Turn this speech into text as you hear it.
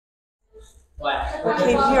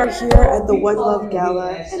Okay, we are here at the One Love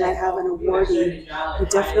Gala, and I have an awardee. You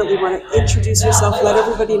definitely want to introduce yourself, let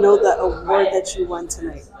everybody know the award that you won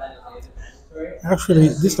tonight. Actually,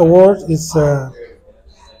 this award is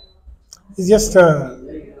just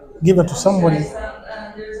given to somebody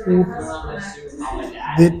who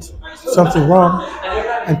did something wrong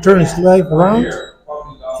and turned his life around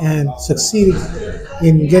and succeeded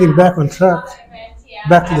in getting back on track,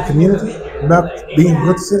 back to the community, back being a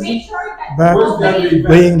good citizen, back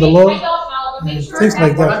obeying the law, and things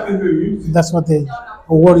like that. That's what they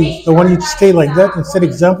award you. They want you to stay like that and set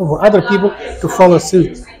example for other people to follow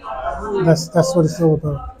suit. That's what it's all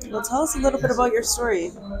about. Well, tell us a little bit about your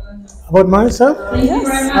story. About myself,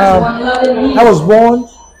 Yes. I was born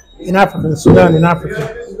in Africa, in Sudan, in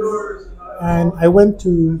Africa, and I went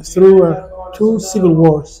through two civil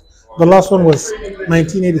wars. The last one was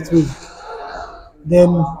 1983. Then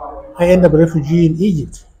I ended up a refugee in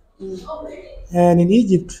Egypt, and in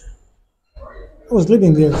Egypt, I was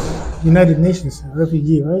living there, United Nations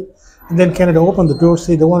refugee, right? And then Canada opened the door,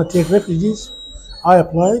 said they want to take refugees. I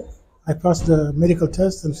applied. I passed the medical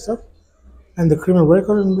test and stuff, and the criminal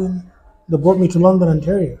record, and then they brought me to London,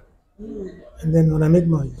 Ontario. And then when I met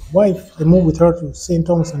my wife, I moved with her to St.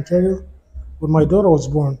 Thomas, Ontario, where my daughter was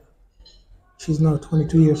born. She's now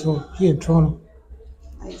 22 years old, here in Toronto,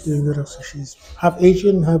 Nice. doing good. So she's half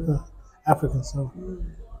Asian, half African, so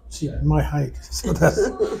she's my height. So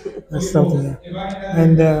that's something. Yeah.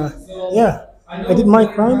 And yeah, I did my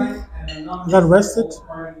crime, got arrested,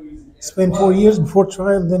 spent 4 years before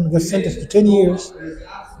trial, then got sentenced to 10 years.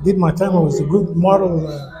 Did my time. I was a good model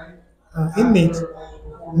inmate.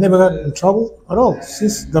 Never got in trouble at all.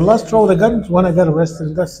 Since the last trouble I got was when I got arrested,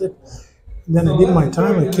 and that's it. Then I did my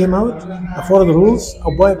time. I came out. I followed the rules.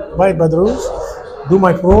 Abide by the rules. Do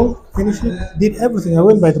my parole. Finish it. Did everything. I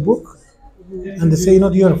went by the book. And they say,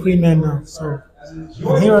 you're a free man now. So and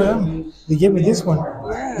here I am. They gave me this one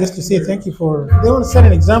just to say thank you for. They want to set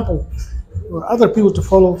an example for other people to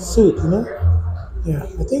follow suit. Yeah,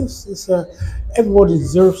 I think it's everybody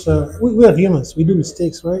deserves. We are humans. We do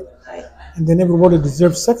mistakes, right? And then everybody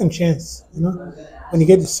deserves second chance. When you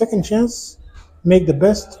get the second chance, make the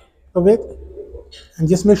best of it, and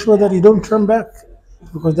just make sure that you don't turn back,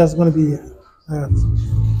 because that's going to be.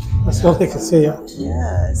 That's all I can say.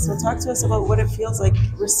 Yeah. So talk to us about what it feels like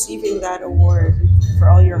receiving that award for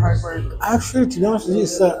all your hard work. Actually, to be honest with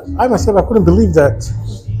you, I myself I couldn't believe that,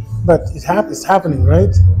 but it's happening,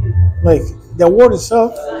 right? Like the award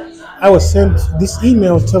itself, I was sent this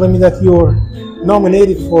email telling me that you're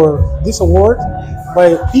nominated for this award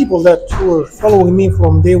by people that were following me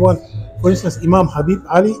from day one. For instance, Imam Habib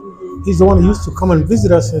Ali, he's the one who used to come and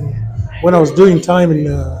visit us, and when I was doing time in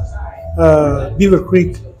Beaver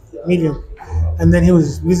Creek Medium, and then he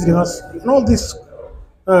was visiting us in all these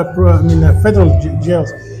federal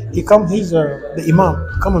jails. He's the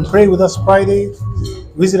Imam, come and pray with us Friday,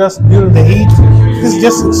 visit us during the Eid. This is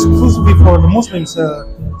just exclusively for the Muslims.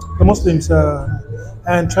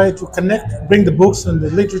 And try to connect, bring the books and the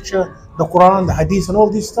literature, the Quran, the Hadith, and all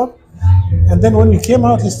this stuff. And then when we came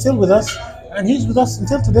out, he's still with us, and he's with us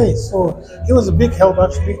until today. So it was a big help,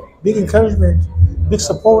 actually, big encouragement, big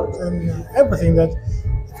support, and everything. That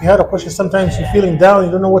if you had a question, sometimes you're feeling down,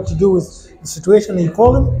 you don't know what to do with the situation, and you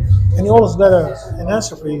call him, and he always got an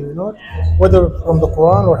answer for you, whether from the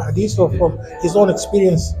Quran or Hadith or from his own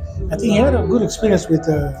experience. I think he had a good experience with.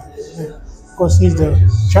 Of course, he's the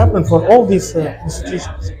chaplain for all these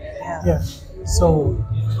institutions. Yeah. So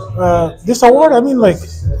this award,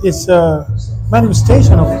 it's a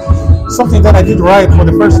manifestation of something that I did right for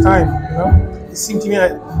the first time. It seemed to me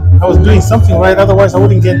I was doing something right. Otherwise, I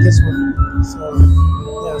wouldn't get this one. So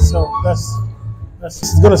yeah. So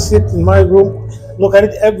that's gonna sit in my room. Look at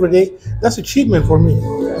it every day. That's achievement for me.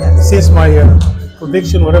 Since my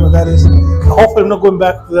conviction, whatever that is. Hopefully, I'm not going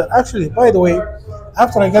back to that. Actually, by the way.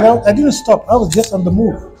 After I got out, I didn't stop. I was just on the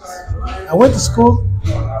move. I went to school,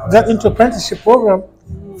 got into apprenticeship program,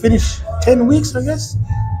 finished 10 weeks, I guess,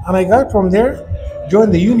 and I got from there,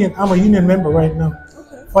 joined the union. I'm a union member right now.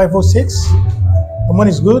 506. The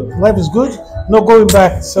money's good, life is good, no going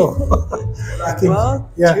back. So I think, Well,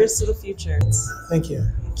 cheers to the future. Thank you.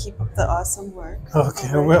 Keep up the awesome work. Okay,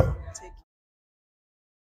 I will.